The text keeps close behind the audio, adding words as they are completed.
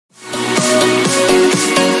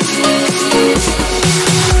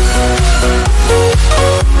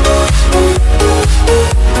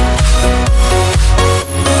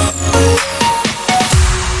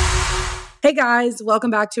guys.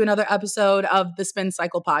 Welcome back to another episode of the Spin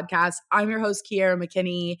Cycle podcast. I'm your host, Kiara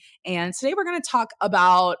McKinney, and today we're going to talk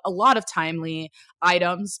about a lot of timely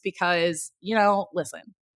items because, listen,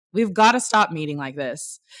 we've got to stop meeting like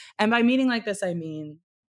this. And by meeting like this, I mean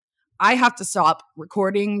I have to stop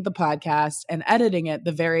recording the podcast and editing it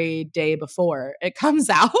the very day before it comes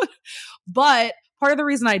out. But part of the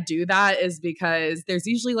reason I do that is because there's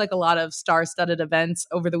usually like a lot of star-studded events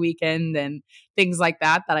over the weekend and things like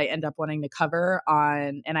that I end up wanting to cover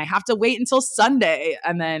on, and I have to wait until Sunday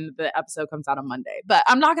and then the episode comes out on Monday. But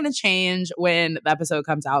I'm not going to change when the episode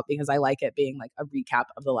comes out because I like it being like a recap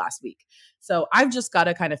of the last week. So I've just got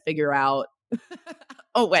to kind of figure out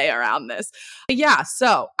a way around this. But yeah,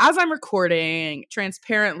 so as I'm recording,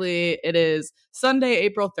 transparently, it is Sunday,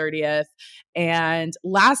 April 30th. And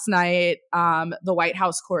last night, the White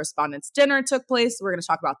House Correspondents Dinner took place. We're going to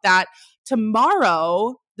talk about that.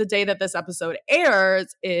 Tomorrow, the day that this episode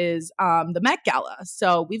airs, is the Met Gala.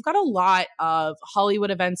 So we've got a lot of Hollywood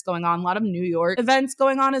events going on, a lot of New York events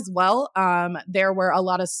going on as well. There were a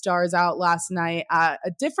lot of stars out last night at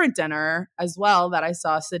a different dinner as well that I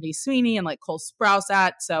saw Sydney Sweeney and like Cole Sprouse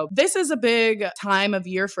at. So this is a big time of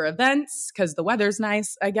year for events because the weather's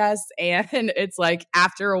nice, I guess. And it's like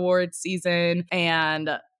after awards season and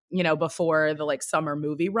before the like summer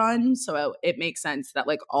movie run. So it makes sense that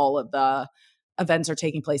like all of the events are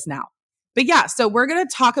taking place now. But yeah, so we're going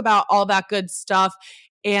to talk about all that good stuff.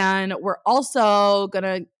 And we're also going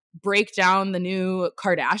to break down the new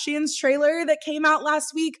Kardashians trailer that came out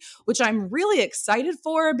last week, which I'm really excited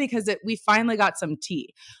for because we finally got some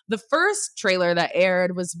tea. The first trailer that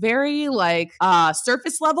aired was very like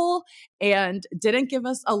surface level and didn't give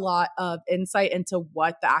us a lot of insight into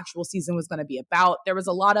what the actual season was going to be about. There was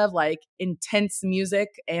a lot of like intense music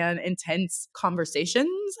and intense conversations,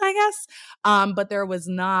 I guess. But there was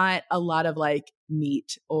not a lot of like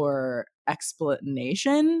meat or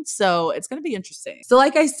explanation. So it's going to be interesting. So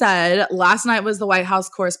like I said, last night was the White House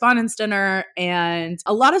Correspondents Dinner and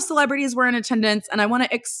a lot of celebrities were in attendance. And I want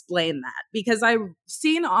to explain that because I've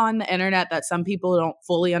seen on the internet that some people don't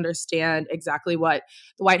fully understand exactly what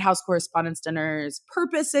the White House Correspondents Dinner's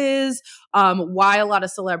purpose is, why a lot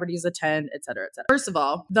of celebrities attend, et cetera, et cetera. First of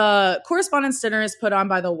all, the Correspondents Dinner is put on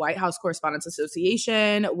by the White House Correspondents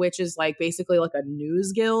Association, which is like basically like a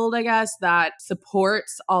news guild, I guess, that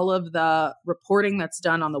supports all of the reporting that's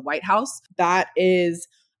done on the White House. That is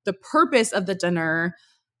the purpose of the dinner.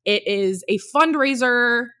 It is a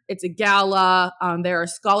fundraiser. It's a gala. There are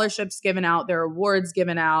scholarships given out. There are awards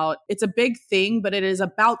given out. It's a big thing, but it is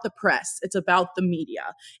about the press. It's about the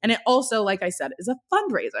media. And it also, like I said, is a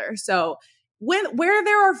fundraiser. So where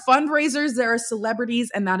there are fundraisers, there are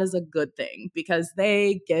celebrities, and that is a good thing because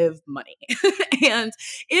they give money. And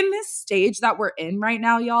in this stage that we're in right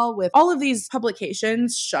now, y'all, with all of these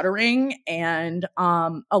publications shuttering and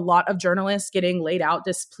a lot of journalists getting laid out,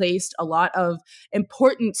 displaced, a lot of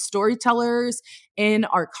important storytellers in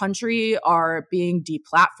our country are being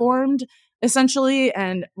deplatformed, essentially,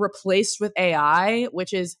 and replaced with AI,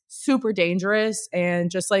 which is super dangerous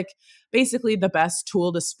and just like basically the best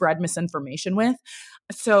tool to spread misinformation with.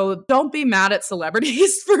 So don't be mad at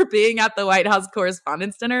celebrities for being at the White House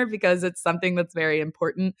Correspondents' Dinner because it's something that's very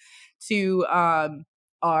important to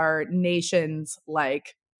our nation's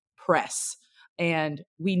like press. And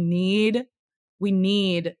we need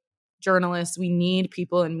journalists, we need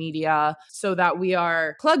people in media so that we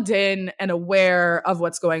are plugged in and aware of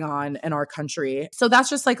what's going on in our country. So that's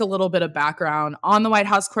just like a little bit of background on the White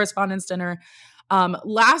House Correspondents' Dinner.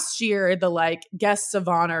 Last year, the like guests of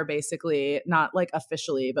honor, basically, not like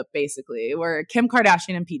officially, but basically, were Kim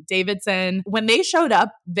Kardashian and Pete Davidson. When they showed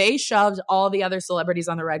up, they shoved all the other celebrities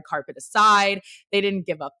on the red carpet aside. They didn't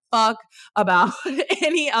give a fuck about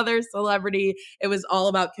any other celebrity. It was all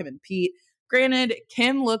about Kim and Pete. Granted,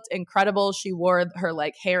 Kim looked incredible. She wore her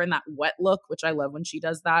like hair in that wet look, which I love when she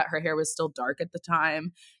does that. Her hair was still dark at the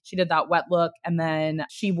time. She did that wet look. And then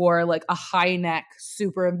she wore like a high neck,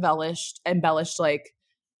 super embellished like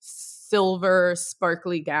silver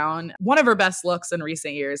sparkly gown. One of her best looks in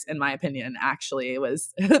recent years, in my opinion, actually was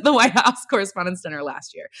the White House Correspondents' Dinner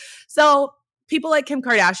last year. So people like Kim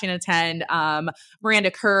Kardashian attend. Miranda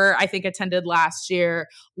Kerr, I think, attended last year.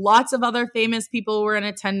 Lots of other famous people were in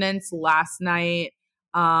attendance last night.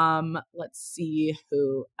 Let's see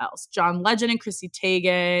who else. John Legend and Chrissy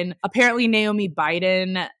Teigen. Apparently Naomi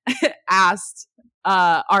Biden asked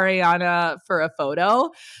Ariana for a photo,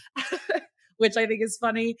 which I think is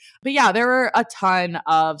funny. But yeah, there were a ton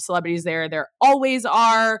of celebrities there. There always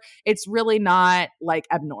are. It's really not like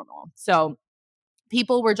abnormal. So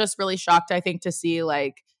people were just really shocked, I think, to see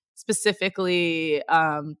like specifically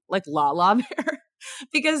like Lala there.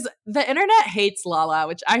 because the internet hates Lala,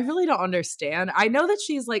 which I really don't understand. I know that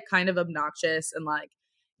she's like kind of obnoxious and like,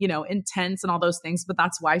 intense and all those things, but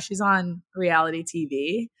that's why she's on reality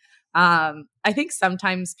TV. I think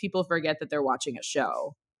sometimes people forget that they're watching a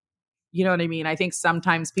show. You know what I mean? I think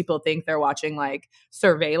sometimes people think they're watching like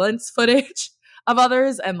surveillance footage of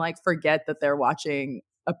others and like forget that they're watching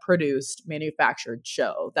a produced, manufactured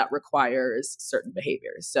show that requires certain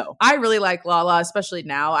behaviors. So I really like Lala, especially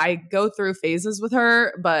now. I go through phases with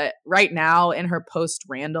her, but right now in her post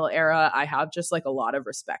Randall era, I have just like a lot of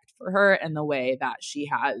respect for her and the way that she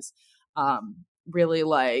has really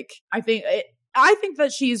like, I think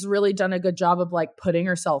that she's really done a good job of like putting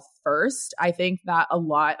herself first. I think that a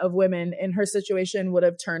lot of women in her situation would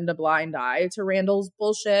have turned a blind eye to Randall's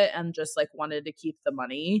bullshit and just like wanted to keep the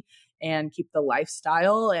money and keep the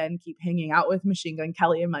lifestyle and keep hanging out with Machine Gun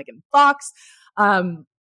Kelly and Megan Fox.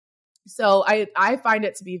 So I find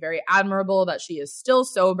it to be very admirable that she is still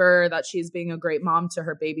sober, that she's being a great mom to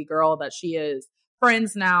her baby girl, that she is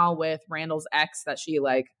friends now with Randall's ex that she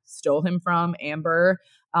like stole him from, Amber,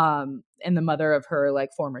 and the mother of her like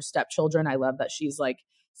former stepchildren. I love that she's like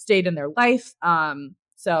stayed in their life.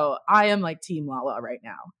 So I am like Team Lala right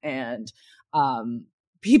now. And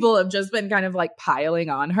people have just been kind of like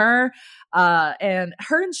piling on her. And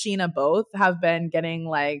her and Sheena both have been getting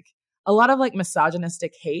like a lot of like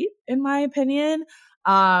misogynistic hate, in my opinion,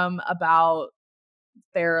 about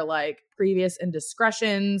their like previous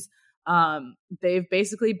indiscretions. They've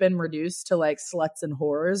basically been reduced to like sluts and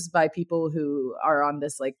whores by people who are on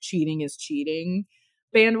this like cheating is cheating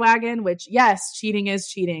bandwagon, which yes, cheating is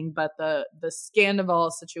cheating, but the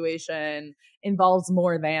Scandival situation involves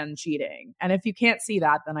more than cheating. And if you can't see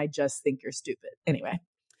that, then I just think you're stupid. Anyway.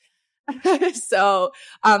 So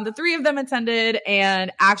the three of them attended,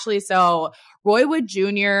 and actually, so Roy Wood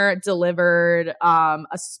Jr. delivered a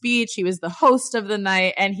speech. He was the host of the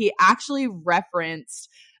night, and he actually referenced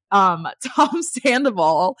Tom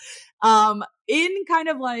Sandoval in kind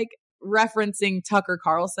of like referencing Tucker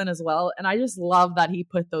Carlson as well. And I just love that he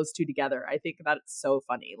put those two together. I think that it's so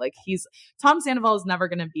funny. Like Tom Sandoval is never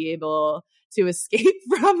going to be able to escape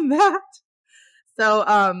from that.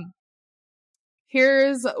 So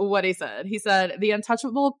here's what he said. He said, the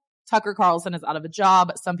untouchable Tucker Carlson is out of a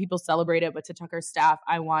job. Some people celebrate it, but to Tucker's staff,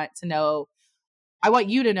 I want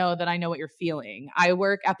you to know that I know what you're feeling. I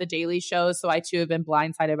work at The Daily Show, so I too have been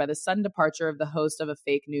blindsided by the sudden departure of the host of a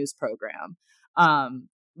fake news program.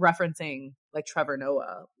 Referencing like Trevor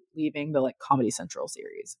Noah leaving the like Comedy Central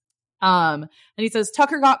series. And he says,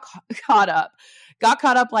 Tucker got caught up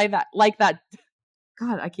like that.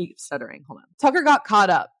 God, I keep stuttering. Hold on. Tucker got caught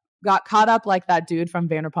up like that dude from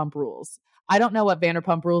Vanderpump Rules. I don't know what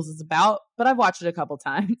Vanderpump Rules is about, but I've watched it a couple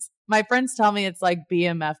times. My friends tell me it's like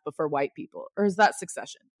BMF, but for white people. Or is that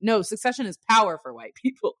Succession? No, Succession is Power for white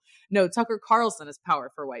people. No, Tucker Carlson is Power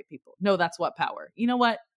for white people. No, that's What Power. You know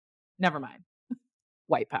what? Never mind.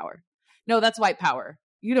 White Power. No, that's White Power.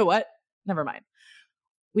 You know what? Never mind.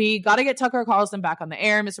 We got to get Tucker Carlson back on the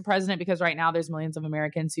air, Mr. President, because right now there's millions of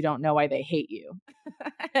Americans who don't know why they hate you.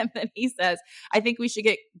 And then he says, I think we should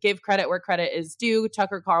give credit where credit is due.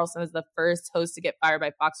 Tucker Carlson is the first host to get fired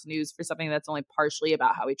by Fox News for something that's only partially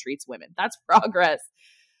about how he treats women. That's progress.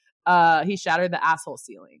 He shattered the asshole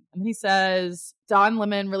ceiling. And then he says, Don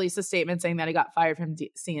Lemon released a statement saying that he got fired from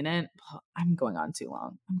CNN. I'm going on too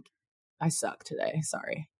long. I suck today.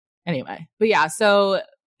 Sorry. Anyway, but yeah, so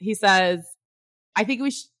he says, I think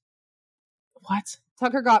we should. What?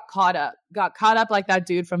 Tucker got caught up like that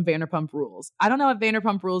dude from Vanderpump Rules. I don't know what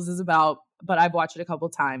Vanderpump Rules is about, but I've watched it a couple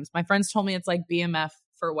times. My friends told me it's like BMF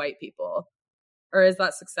for white people. Or is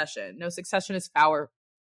that Succession? No, Succession is power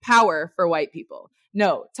for white people.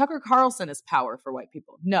 No, Tucker Carlson is Power for white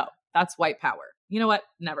people. No, that's White Power. You know what?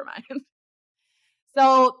 Never mind.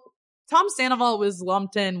 So Tom Sandoval was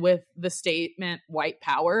lumped in with the statement white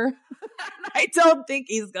power. I don't think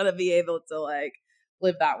he's going to be able to like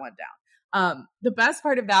live that one down. The best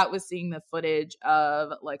part of that was seeing the footage of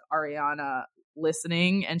like Ariana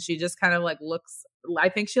listening, and she just kind of like I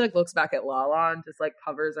think she like looks back at Lala and just like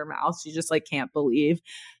covers her mouth. She just like can't believe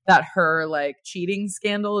that her like cheating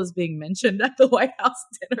scandal is being mentioned at the White House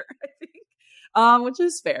dinner, I think, which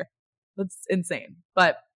is fair. That's insane.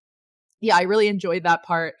 But yeah, I really enjoyed that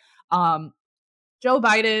part. Joe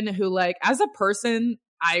Biden, who like as a person,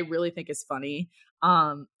 I really think is funny.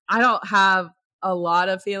 I don't have a lot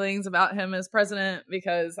of feelings about him as president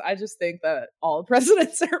because I just think that all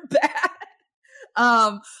presidents are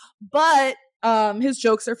bad. But his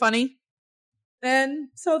jokes are funny. And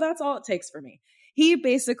so that's all it takes for me. He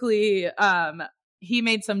basically, he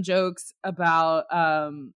made some jokes about,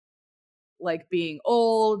 like being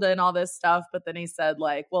old and all this stuff. But then he said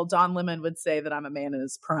like, well, Don Lemon would say that I'm a man in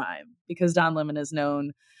his prime, because Don Lemon is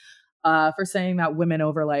known for saying that women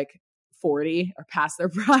over like 40 are past their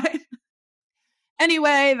prime.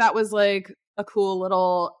 Anyway, that was like a cool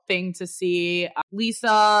little thing to see.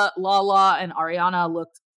 Lisa, Lala, and Ariana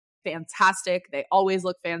looked fantastic. They always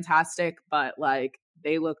look fantastic, but like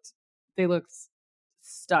they looked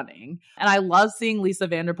stunning. And I love seeing Lisa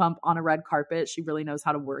Vanderpump on a red carpet. She really knows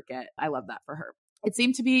how to work it. I love that for her. It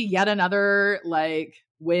seemed to be yet another like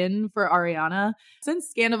win for Ariana.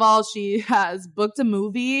 Since Scandival, she has booked a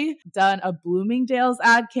movie, done a Bloomingdale's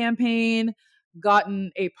ad campaign,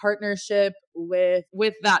 gotten a partnership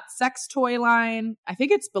with that sex toy line. I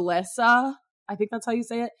think it's Bellesa. I think that's how you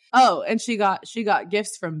say it. Oh, and she got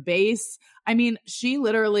gifts from Base. I mean, she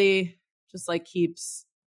literally just like keeps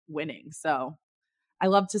winning. So I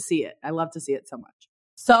love to see it. I love to see it so much.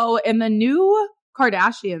 So in the new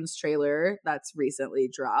Kardashians trailer that's recently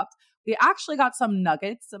dropped, we actually got some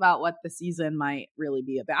nuggets about what the season might really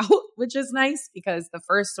be about, which is nice because the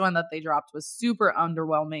first one that they dropped was super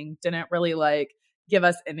underwhelming. Didn't really like give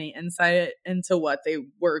us any insight into what they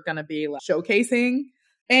were going to be like showcasing.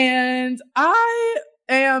 And I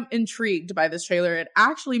am intrigued by this trailer. It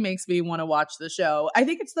actually makes me want to watch the show. I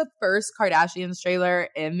think it's the first Kardashians trailer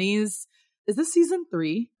in these. Is this season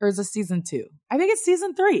 3 or is this season 2? I think it's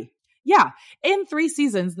season 3. Yeah. In 3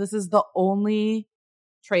 seasons, this is the only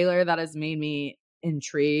trailer that has made me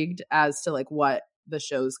intrigued as to like what the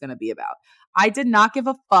show's going to be about. I did not give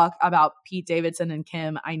a fuck about Pete Davidson and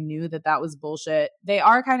Kim. I knew that was bullshit. They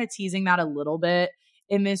are kind of teasing that a little bit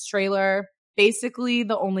in this trailer. Basically,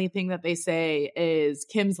 the only thing that they say is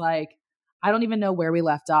Kim's like, I don't even know where we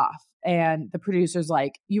left off. And the producer's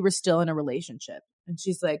like, you were still in a relationship. And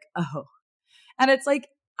she's like, oh. And it's like,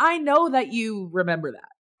 I know that you remember that.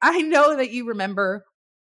 I know that you remember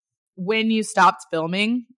when you stopped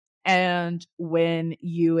filming and when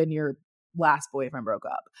you and your last boyfriend broke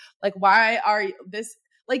up. Like, why are you this?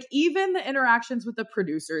 Like, even the interactions with the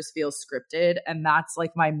producers feel scripted. And that's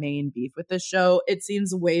like my main beef with this show. It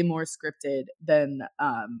seems way more scripted than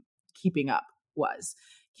Keeping Up was.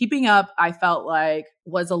 Keeping Up, I felt like,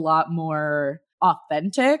 was a lot more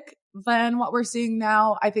authentic than what we're seeing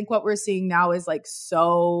now. I think what we're seeing now is like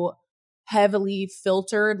so heavily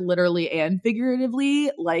filtered, literally and figuratively.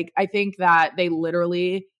 Like, I think that they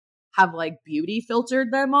literally have like beauty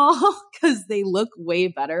filtered them all because they look way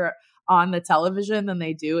better on the television than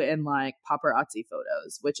they do in like paparazzi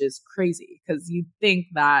photos, which is crazy because you'd think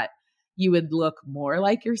that you would look more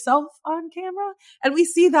like yourself on camera. And we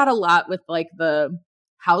see that a lot with like the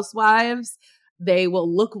housewives. They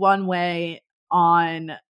will look one way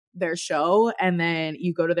on their show and then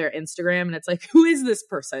you go to their Instagram and it's like, who is this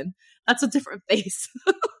person? That's a different face.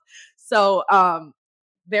 So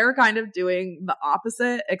they're kind of doing the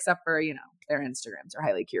opposite, except for, you know, their Instagrams are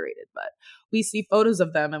highly curated, but we see photos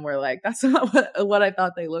of them and we're like, that's not what I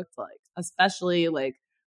thought they looked like, especially like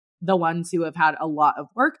the ones who have had a lot of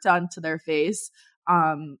work done to their face.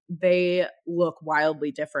 They look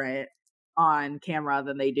wildly different on camera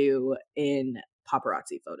than they do in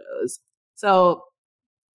paparazzi photos. So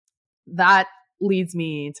that leads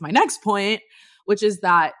me to my next point, which is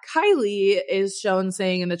that Kylie is shown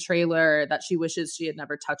saying in the trailer that she wishes she had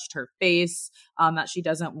never touched her face, that she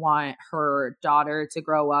doesn't want her daughter to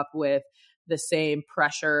grow up with the same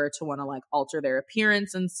pressure to want to like alter their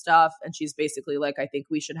appearance and stuff. And she's basically like, I think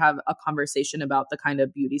we should have a conversation about the kind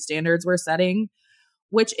of beauty standards we're setting,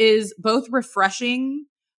 which is both refreshing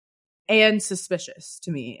and suspicious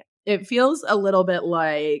to me. It feels a little bit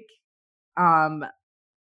like,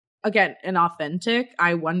 again, inauthentic.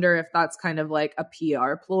 I wonder if that's kind of like a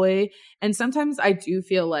PR ploy. And sometimes I do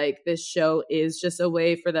feel like this show is just a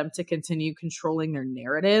way for them to continue controlling their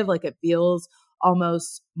narrative. Like it feels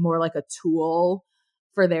almost more like a tool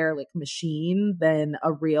for their like machine than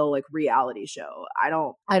a real like reality show. I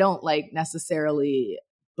don't like necessarily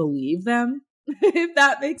believe them, if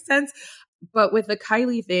that makes sense. But with the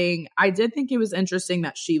Kylie thing, I did think it was interesting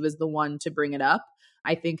that she was the one to bring it up.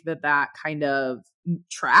 I think that kind of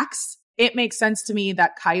tracks. It makes sense to me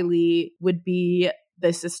that Kylie would be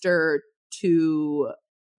the sister to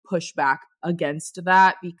push back against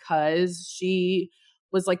that because she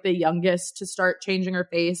was like the youngest to start changing her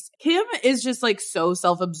face. Kim is just like so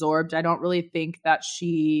self-absorbed. I don't really think that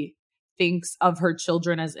she thinks of her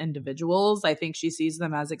children as individuals. I think she sees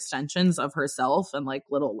them as extensions of herself and like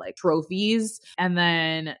little like trophies. And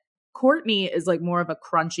then Courtney is like more of a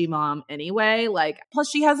crunchy mom anyway. Like, plus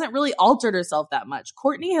she hasn't really altered herself that much.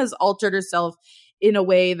 Courtney has altered herself in a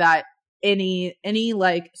way that any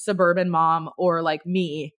like suburban mom or like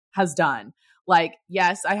me has done. Like,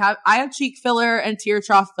 yes, I have cheek filler and tear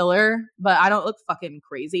trough filler, but I don't look fucking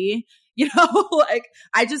crazy. Like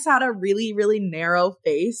I just had a really, really narrow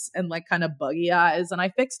face and like kind of buggy eyes and I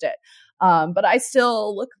fixed it. But I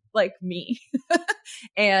still look like me.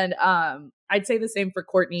 And I'd say the same for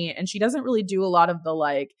Courtney. And she doesn't really do a lot of the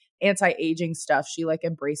like anti-aging stuff. She like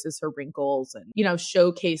embraces her wrinkles and,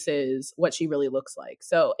 showcases what she really looks like.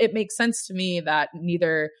 So it makes sense to me that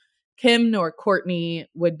neither Kim nor Courtney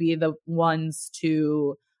would be the ones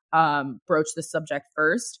to broach the subject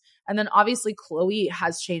first. And then obviously Khloe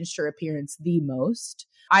has changed her appearance the most.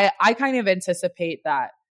 I kind of anticipate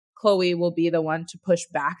that Khloe will be the one to push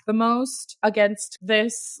back the most against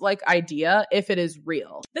this like idea if it is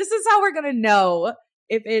real. This is how we're going to know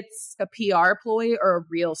if it's a PR ploy or a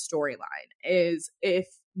real storyline, is if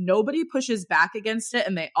nobody pushes back against it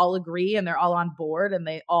and they all agree and they're all on board and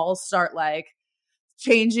they all start like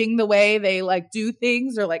changing the way they like do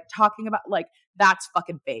things or like talking about like that's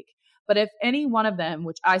fucking fake. But if any one of them,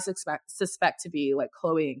 which I suspect to be like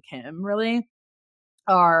Khloe and Kim really,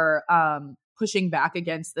 are pushing back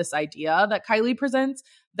against this idea that Kylie presents,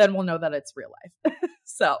 then we'll know that it's real life.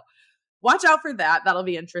 So watch out for that. That'll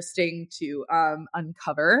be interesting to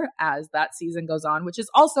uncover as that season goes on, which is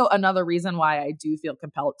also another reason why I do feel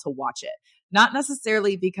compelled to watch it. Not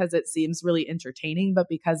necessarily because it seems really entertaining, but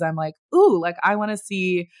because I'm like, ooh, like I want to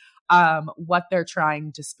see what they're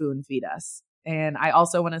trying to spoon feed us. And I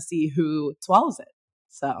also want to see who swallows it.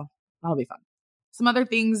 So that'll be fun. Some other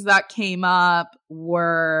things that came up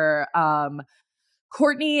were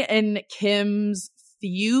Courtney and Kim's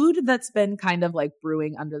feud that's been kind of like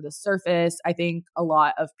brewing under the surface. I think a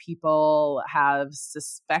lot of people have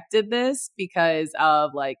suspected this because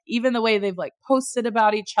of like even the way they've like posted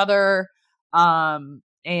about each other and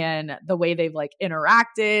the way they've like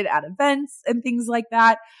interacted at events and things like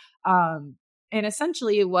that. And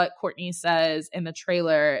essentially what Courtney says in the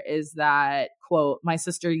trailer is that, quote, "My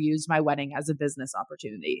sister used my wedding as a business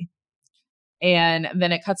opportunity." And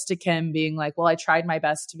then it cuts to Kim being like, "Well, I tried my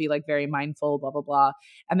best to be like very mindful, blah, blah, blah."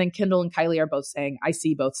 And then Kendall and Kylie are both saying, "I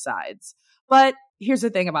see both sides." But here's the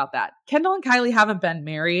thing about that. Kendall and Kylie haven't been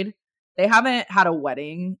married. They haven't had a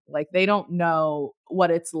wedding. Like they don't know what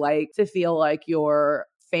it's like to feel like your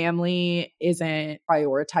family isn't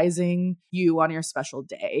prioritizing you on your special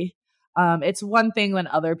day. It's one thing when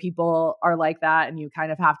other people are like that and you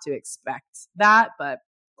kind of have to expect that. But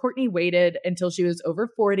Courtney waited until she was over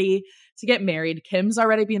 40 to get married. Kim's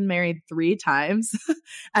already been married 3 times.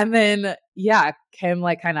 And then, yeah, Kim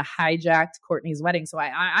like kind of hijacked Courtney's wedding. So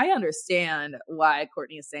I understand why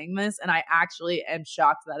Courtney is saying this. And I actually am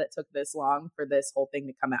shocked that it took this long for this whole thing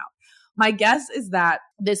to come out. My guess is that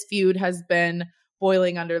this feud has been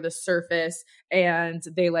boiling under the surface and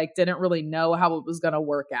they like didn't really know how it was going to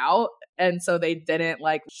work out. And so they didn't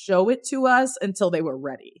like show it to us until they were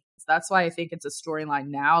ready. So that's why I think it's a storyline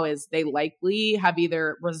now, is they likely have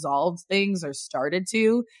either resolved things or started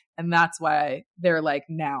to. And that's why they're like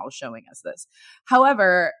now showing us this.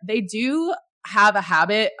 However, they do have a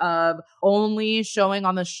habit of only showing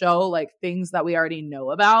on the show like things that we already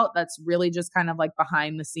know about. That's really just kind of like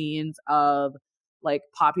behind the scenes of like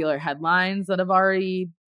popular headlines that have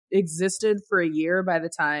already existed for a year by the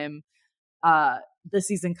time the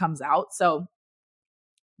season comes out. So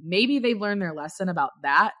maybe they've learned their lesson about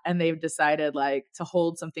that and they've decided like to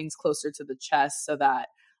hold some things closer to the chest so that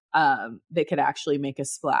they could actually make a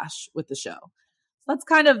splash with the show. So that's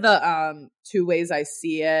kind of the 2 ways I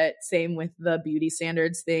see it. Same with the beauty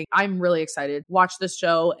standards thing. I'm really excited to watch this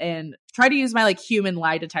show and try to use my like human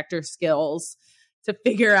lie detector skills to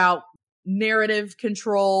figure out narrative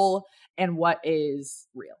control and what is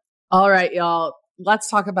real. All right, y'all, let's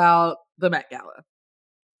talk about the Met Gala.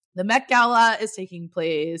 The Met Gala is taking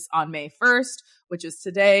place on May 1st, which is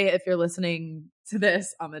today. If you're listening to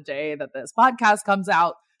this on the day that this podcast comes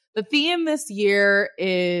out, the theme this year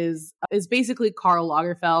is basically Karl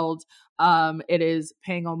Lagerfeld. It is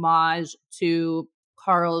paying homage to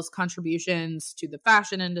Karl's contributions to the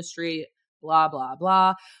fashion industry, blah, blah,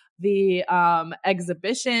 blah. The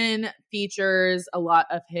exhibition features a lot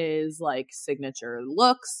of his like signature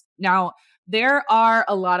looks. Now, there are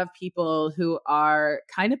a lot of people who are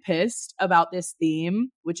kind of pissed about this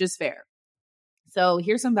theme, which is fair. So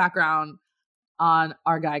here's some background on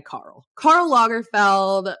our guy, Karl. Karl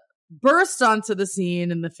Lagerfeld burst onto the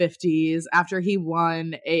scene in the 50s after he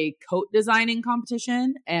won a coat designing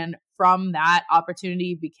competition. And from that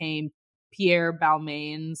opportunity became Pierre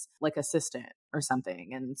Balmain's like assistant or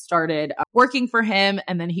something and started working for him.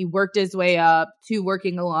 And then he worked his way up to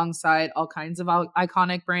working alongside all kinds of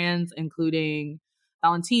iconic brands, including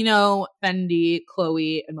Valentino, Fendi,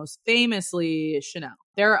 Chloe, and most famously Chanel.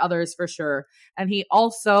 There are others for sure. And he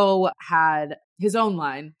also had his own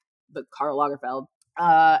line, the Karl Lagerfeld.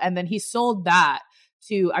 And then he sold that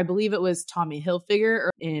to, I believe it was Tommy Hilfiger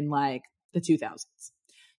in like the 2000s.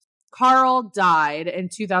 Karl died in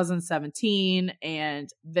 2017, and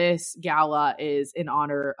this gala is in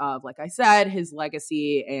honor of, like I said, his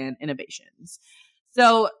legacy and innovations.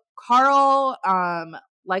 So Karl,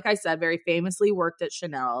 like I said, very famously worked at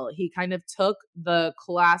Chanel. He kind of took the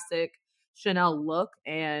classic Chanel look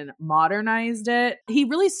and modernized it. He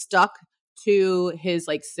really stuck to his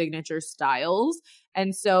like signature styles.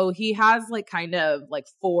 And so he has like kind of like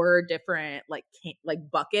 4 different like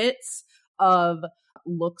buckets of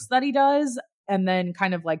looks that he does, and then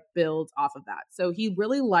kind of like builds off of that. So he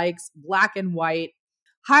really likes black and white,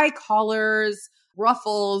 high collars,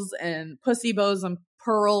 ruffles, and pussy bows and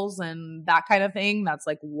pearls and that kind of thing. That's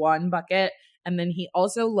like one bucket. And then he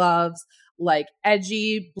also loves like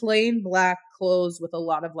edgy, plain black clothes with a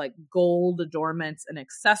lot of like gold adornments and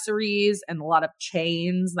accessories and a lot of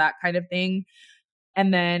chains, that kind of thing.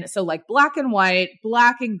 And then, so like black and white,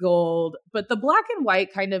 black and gold, but the black and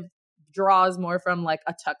white kind of draws more from like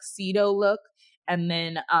a tuxedo look. And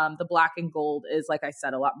then the black and gold is, like I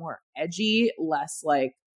said, a lot more edgy, less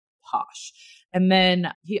like posh. And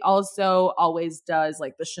then he also always does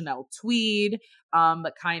like the Chanel tweed,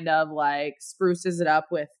 but kind of like spruces it up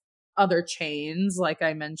with other chains. Like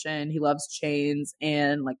I mentioned, he loves chains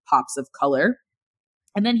and like pops of color.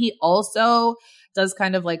 And then he also does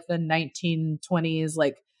kind of like the 1920s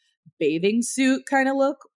like bathing suit kind of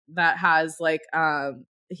look that has like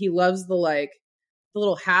he loves the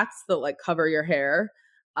little hats that like cover your hair.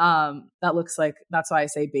 That looks like, that's why I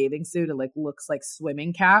say bathing suit. It like looks like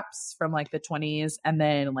swimming caps from like the 20s, and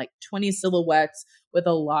then like 20 silhouettes with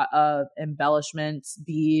a lot of embellishments,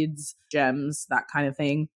 beads, gems, that kind of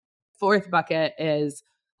thing. 4th bucket is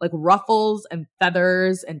like ruffles and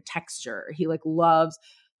feathers and texture. He like loves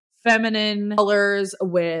feminine colors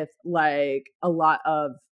with like a lot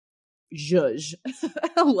of zhuzh,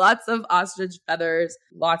 lots of ostrich feathers,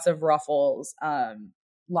 lots of ruffles,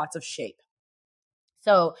 lots of shape.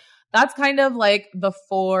 So that's kind of like the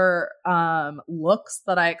 4 looks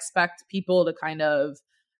that I expect people to kind of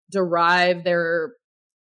derive their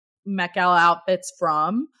Met Gala outfits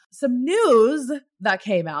from. Some news that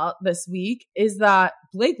came out this week is that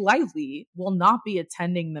Blake Lively will not be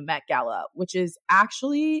attending the Met Gala, which is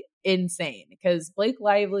actually insane because Blake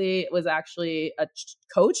Lively was actually a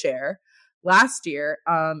co-chair last year,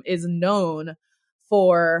 is known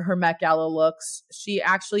for her Met Gala looks. She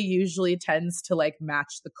actually usually tends to like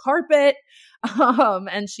match the carpet,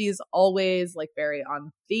 and she's always like very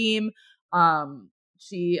on theme.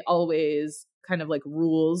 She always kind of like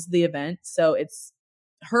rules the event. So it's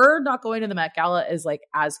her not going to the Met Gala is like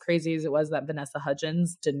as crazy as it was that Vanessa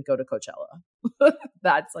Hudgens didn't go to Coachella.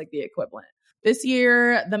 That's like the equivalent. This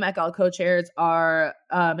year, the Met Gala co-chairs are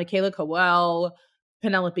Michaela Coel,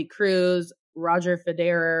 Penelope Cruz, Roger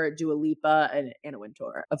Federer, Dua Lipa, and Anna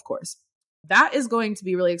Wintour, of course. That is going to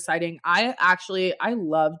be really exciting. I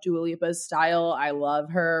love Dua Lipa's style. I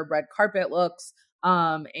love her red carpet looks.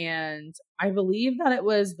 And I believe that it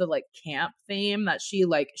was the like camp theme that she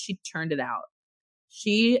turned it out.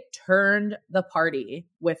 She turned the party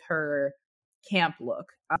with her camp look.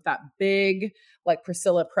 That big, like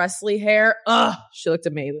Priscilla Presley hair. She looked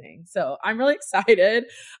amazing. So I'm really excited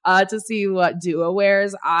to see what Dua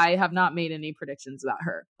wears. I have not made any predictions about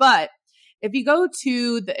her. But if you go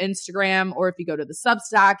to the Instagram or if you go to the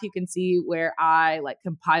Substack, you can see where I like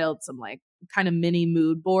compiled some like kind of mini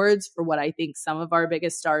mood boards for what I think some of our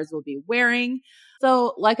biggest stars will be wearing.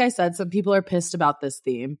 So like I said, some people are pissed about this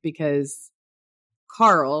theme because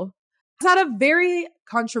Karl has had a very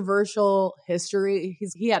controversial history.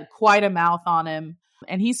 He had quite a mouth on him,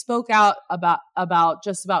 and he spoke out about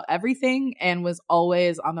just about everything and was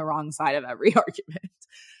always on the wrong side of every argument.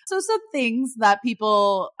 So some things that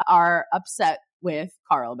people are upset with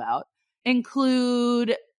Karl about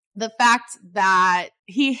include the fact that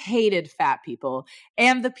he hated fat people,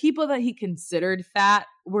 and the people that he considered fat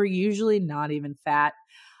were usually not even fat.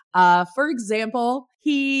 For example,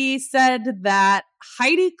 he said that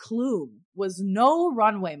Heidi Klum was no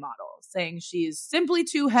runway model, saying she's simply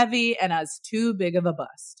too heavy and has too big of a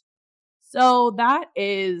bust. So that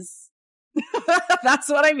is, that's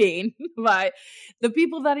what I mean by the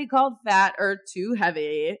people that he called fat or too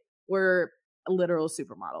heavy were literal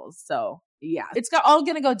supermodels. So yeah, it's all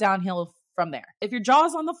going to go downhill from there. If your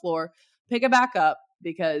jaw's on the floor, pick it back up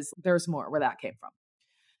because there's more where that came from.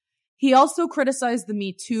 He also criticized the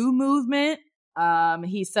Me Too movement.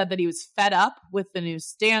 He said that he was fed up with the new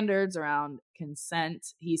standards around consent.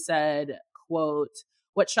 He said, quote,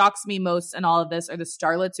 What shocks me most in all of this are the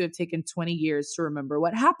starlets who have taken 20 years to remember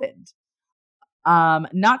what happened.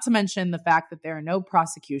 Not to mention the fact that there are no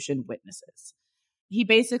prosecution witnesses. He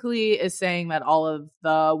basically is saying that all of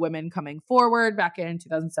the women coming forward back in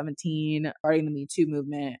 2017 starting the Me Too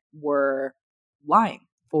movement were lying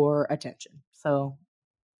for attention. So,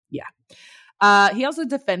 yeah. He also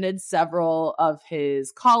defended several of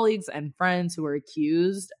his colleagues and friends who were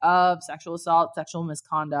accused of sexual assault, sexual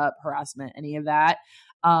misconduct, harassment, any of that.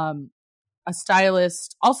 A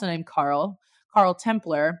stylist, also named Karl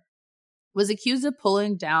Templer, was accused of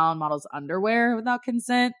pulling down models' underwear without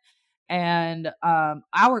consent. And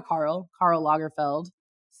our Karl Lagerfeld,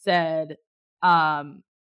 said,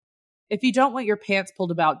 if you don't want your pants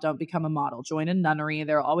pulled about, don't become a model. Join a nunnery.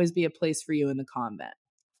 There will always be a place for you in the convent.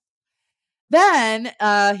 Then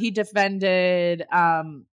he defended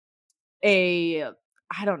some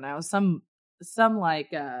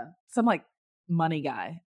money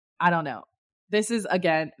guy. I don't know. This is,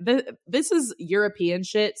 again, this is European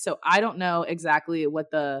shit, so I don't know exactly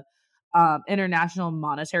what the International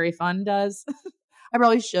Monetary Fund does. I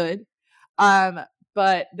probably should.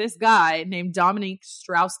 But this guy named Dominique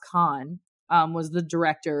Strauss-Kahn was the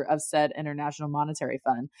director of said International Monetary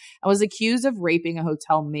Fund and was accused of raping a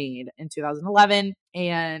hotel maid in 2011.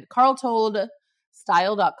 And Karl told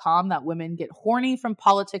Style.com that women get horny from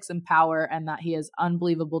politics and power and that he has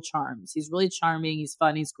unbelievable charms. He's really charming. He's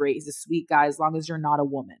fun. He's great. He's a sweet guy as long as you're not a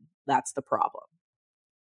woman. That's the problem.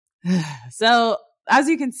 So, as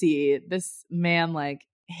you can see, this man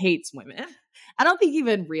hates women. I don't think he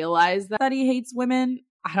even realized that he hates women.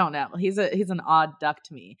 I don't know. He's an odd duck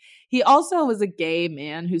to me. He also was a gay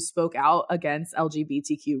man who spoke out against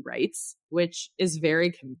LGBTQ rights, which is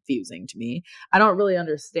very confusing to me. I don't really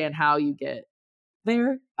understand how you get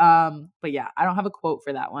there. But yeah, I don't have a quote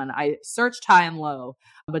for that one. I searched high and low,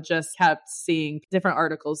 but just kept seeing different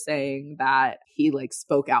articles saying that he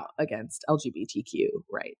spoke out against LGBTQ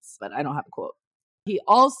rights, but I don't have a quote. He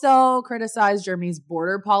also criticized Germany's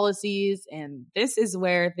border policies, and this is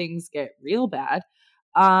where things get real bad.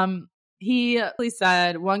 He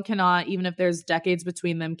said, one cannot, even if there's decades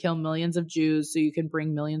between them, kill millions of Jews so you can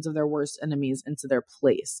bring millions of their worst enemies into their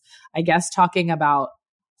place. I guess talking about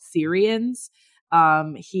Syrians,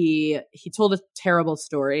 he told a terrible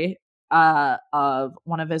story of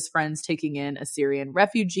one of his friends taking in a Syrian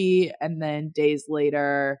refugee and then days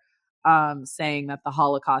later saying that the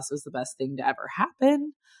Holocaust was the best thing to ever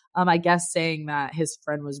happen. I guess saying that his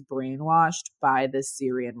friend was brainwashed by this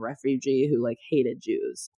Syrian refugee who hated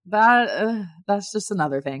Jews. That's just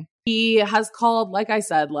another thing. He has called, like I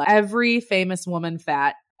said, every famous woman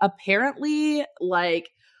fat. Apparently,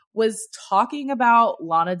 was talking about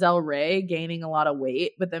Lana Del Rey gaining a lot of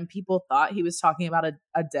weight, but then people thought he was talking about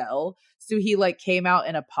Adele. So he came out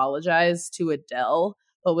and apologized to Adele,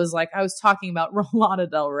 but was I was talking about Lana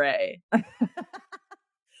Del Rey.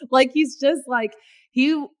 He's just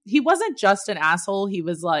he wasn't just an asshole. He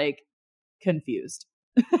was confused.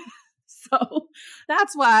 So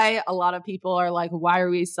that's why a lot of people are why are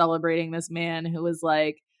we celebrating this man who was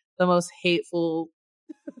the most hateful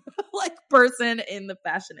person in the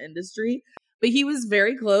fashion industry? But he was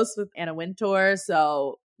very close with Anna Wintour.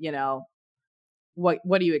 So,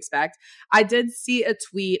 what do you expect? I did see a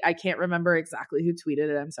tweet. I can't remember exactly who tweeted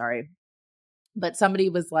it. I'm sorry. But somebody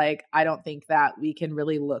was I don't think that we can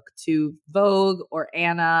really look to Vogue or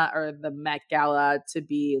Anna or the Met Gala to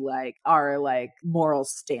be our moral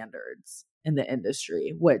standards in the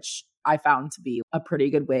industry, which I found to be a pretty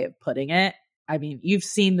good way of putting it. I mean, you've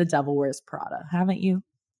seen The Devil Wears Prada, haven't you?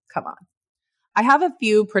 Come on. I have a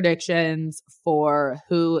few predictions for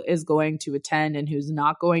who is going to attend and who's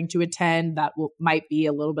not going to attend that might be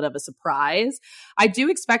a little bit of a surprise. I do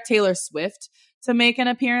expect Taylor Swift to make an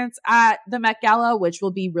appearance at the Met Gala, which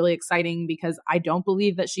will be really exciting because I don't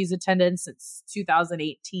believe that she's attended since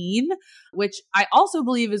 2018, which I also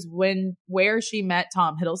believe is where she met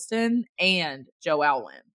Tom Hiddleston and Joe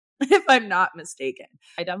Alwyn, if I'm not mistaken.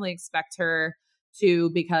 I definitely expect her to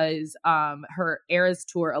because her Eras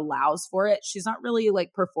tour allows for it. She's not really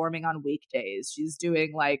performing on weekdays. She's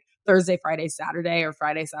doing Thursday, Friday, Saturday, or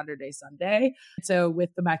Friday, Saturday, Sunday. So with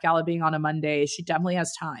the Met Gala being on a Monday, she definitely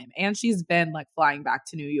has time. And she's been flying back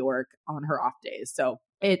to New York on her off days. So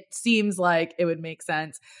it seems like it would make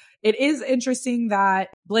sense. It is interesting that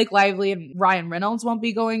Blake Lively and Ryan Reynolds won't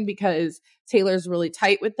be going because Taylor's really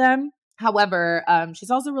tight with them. However,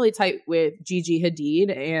 she's also really tight with Gigi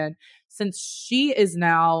Hadid. And since she is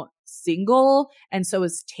now single and so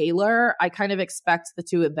is Taylor, I kind of expect the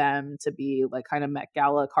two of them to be kind of Met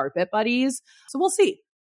Gala carpet buddies. So we'll see.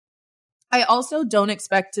 I also don't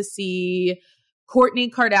expect to see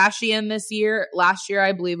Kourtney Kardashian this year. Last year,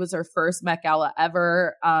 I believe, was her first Met Gala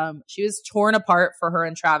ever. She was torn apart for her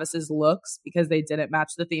and Travis's looks because they didn't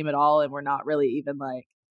match the theme at all and were not really even like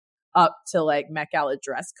up to like Met Gala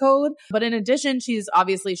dress code. But in addition, she's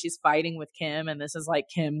fighting with Kim, and this is like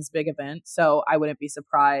Kim's big event. So I wouldn't be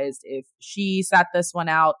surprised if she sat this one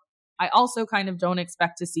out. I also kind of don't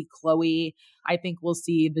expect to see Khloe. I think we'll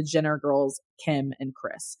see the Jenner girls, Kim and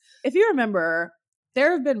Kris. If you remember,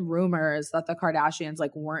 there have been rumors that the Kardashians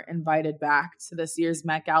like weren't invited back to this year's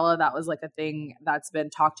Met Gala. That was like a thing that's been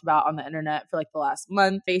talked about on the internet for like the last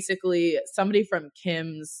month. Basically, somebody from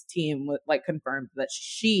Kim's team like confirmed that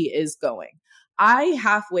she is going. I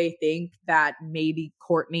halfway think that maybe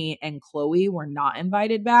Kourtney and Khloe were not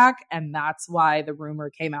invited back, and that's why the rumor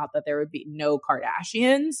came out that there would be no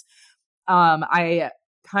Kardashians. I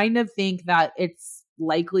kind of think that it's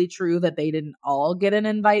likely true that they didn't all get an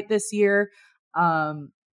invite this year.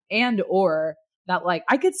 And or that like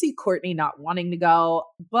I could see Kourtney not wanting to go,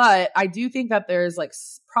 but I do think that there's like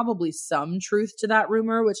probably some truth to that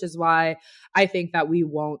rumor, which is why I think that we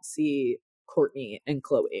won't see Kourtney and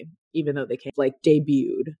Khloe, even though they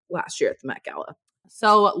debuted last year at the Met Gala.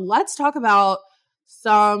 So let's talk about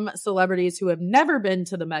some celebrities who have never been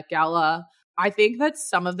to the Met Gala. I think that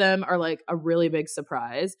some of them are like a really big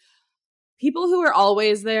surprise. People who are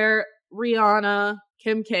always there: Rihanna,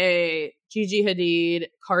 Kim K, Gigi Hadid,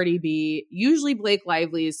 Cardi B, usually Blake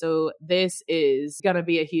Lively. So this is going to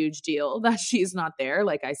be a huge deal that she's not there,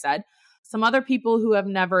 like I said. Some other people who have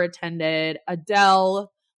never attended: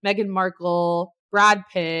 Adele, Meghan Markle, Brad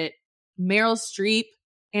Pitt, Meryl Streep,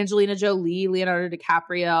 Angelina Jolie, Leonardo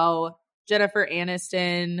DiCaprio, Jennifer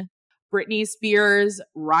Aniston, Britney Spears,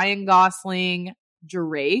 Ryan Gosling,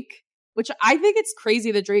 Drake, which I think it's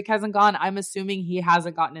crazy that Drake hasn't gone. I'm assuming he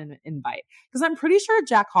hasn't gotten an invite because I'm pretty sure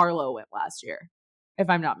Jack Harlow went last year, if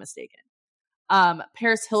I'm not mistaken.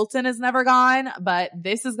 Paris Hilton has never gone, but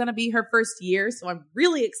this is going to be her first year. So I'm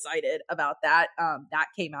really excited about that. That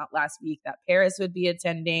came out last week that Paris would be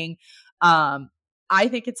attending. I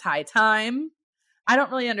think it's high time. I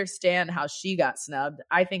don't really understand how she got snubbed.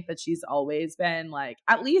 I think that she's always been like,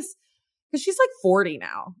 at least because she's like 40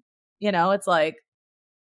 now, you know, it's like,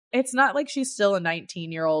 it's not like she's still a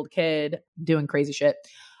 19-year-old kid doing crazy shit.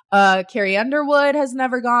 Carrie Underwood has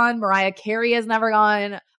never gone. Mariah Carey has never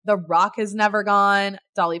gone. The Rock has never gone.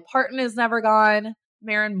 Dolly Parton has never gone.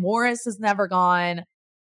 Maren Morris has never gone.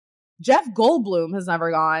 Jeff Goldblum has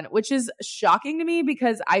never gone, which is shocking to me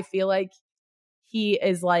because I feel like he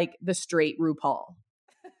is like the straight RuPaul.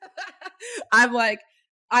 I'm like,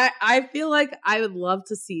 I feel like I would love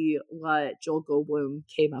to see what Joel Goldblum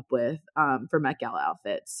came up with for Met Gala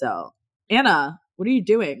outfits. So, Anna, what are you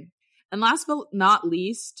doing? And last but not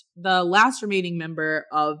least, the last remaining member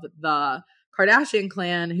of the Kardashian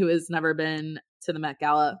clan who has never been to the Met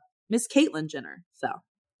Gala, Miss Caitlyn Jenner. So,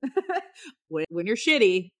 when you're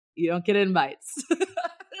shitty, you don't get invites.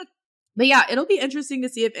 But yeah, it'll be interesting to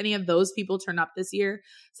see if any of those people turn up this year.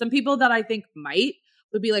 Some people that I think might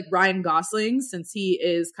would be like Ryan Gosling, since he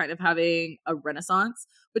is kind of having a renaissance,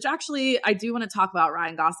 which actually I do want to talk about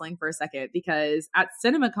Ryan Gosling for a second, because at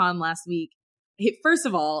CinemaCon last week, first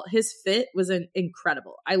of all, his fit was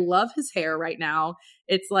incredible. I love his hair right now.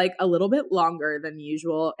 It's like a little bit longer than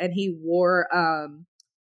usual. And he wore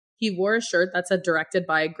a shirt that's directed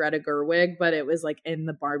by Greta Gerwig, but it was like in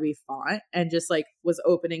the Barbie font and just like was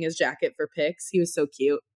opening his jacket for pics. He was so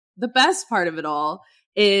cute. The best part of it all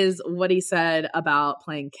is what he said about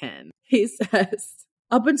playing Ken. He says,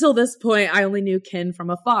 "Up until this point, I only knew Ken from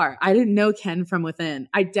afar. I didn't know Ken from within.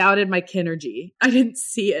 I doubted my Kenergy. I didn't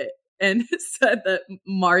see it." And said that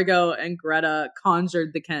Margot and Greta conjured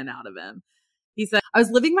the Ken out of him. He said, "I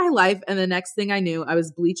was living my life, and the next thing I knew, I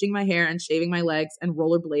was bleaching my hair and shaving my legs and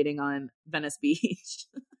rollerblading on Venice Beach."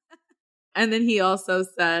 And then he also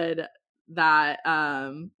said that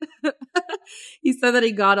he said that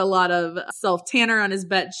he got a lot of self-tanner on his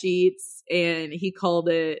bed sheets, and he called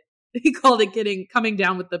it coming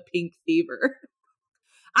down with the pink fever.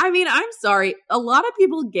 I mean, I'm sorry. A lot of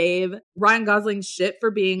people gave Ryan Gosling shit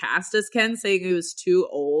for being cast as Ken, saying he was too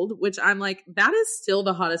old, which I'm like, that is still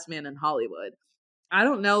the hottest man in Hollywood. I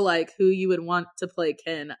don't know like who you would want to play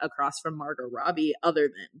Ken across from Margot Robbie other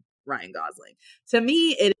than Ryan Gosling. To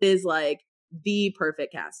me, it is like the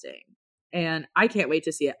perfect casting. And I can't wait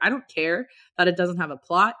to see it. I don't care that it doesn't have a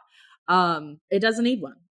plot. It doesn't need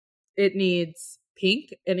one. It needs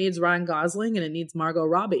Pink, it needs Ryan Gosling, and it needs Margot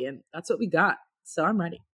Robbie. And that's what we got. So I'm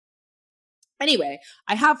ready. Anyway,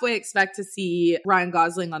 I halfway expect to see Ryan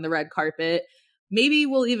Gosling on the red carpet. Maybe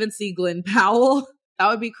we'll even see Glenn Powell. That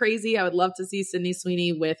would be crazy. I would love to see Sydney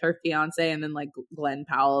Sweeney with her fiance and then like Glenn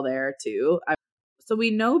Powell there too. So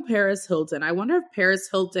we know Paris Hilton. I wonder if Paris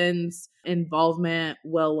Hilton's involvement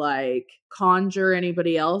will like conjure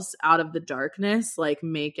anybody else out of the darkness, like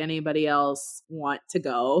make anybody else want to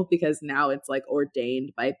go, because now it's like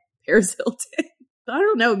ordained by Paris Hilton. I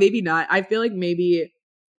don't know, maybe not. I feel like maybe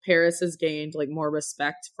Paris has gained like more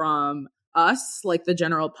respect from us, like the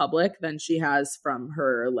general public, than she has from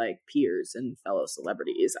her like peers and fellow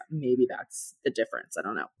celebrities. Maybe that's the difference. I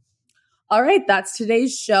don't know. All right, that's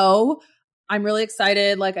today's show. I'm really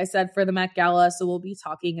excited, like I said, for the Met Gala. So we'll be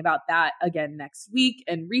talking about that again next week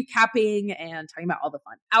and recapping and talking about all the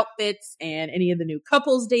fun outfits and any of the new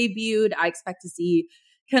couples debuted. I expect to see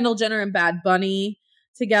Kendall Jenner and Bad Bunny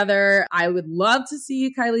together. I would love to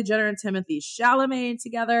see Kylie Jenner and Timothée Chalamet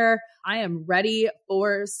together. I am ready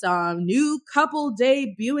for some new couple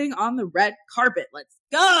debuting on the red carpet. Let's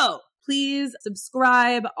go. Please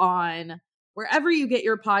subscribe on wherever you get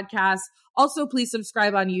your podcasts. Also, please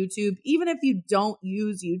subscribe on YouTube. Even if you don't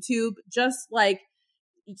use YouTube, just like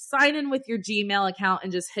sign in with your Gmail account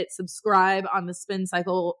and just hit subscribe on the Spin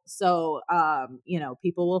Cycle. So,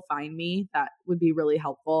 people will find me. That would be really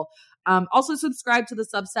helpful. Also subscribe to the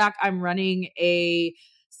Substack. I'm running a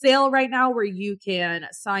sale right now where you can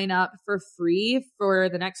sign up for free for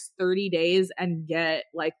the next 30 days and get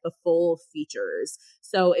like the full features.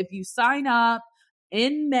 So if you sign up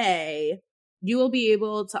in May, you will be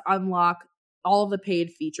able to unlock all the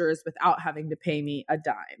paid features without having to pay me a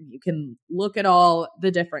dime. You can look at all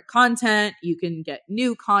the different content, you can get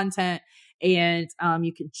new content, and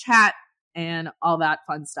you can chat and all that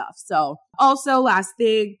fun stuff. So also, last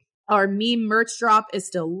thing, our meme merch drop is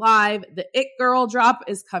still live. The It Girl drop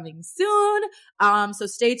is coming soon. So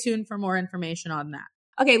stay tuned for more information on that.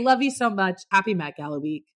 Okay, love you so much. Happy Met Gala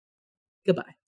week. Goodbye.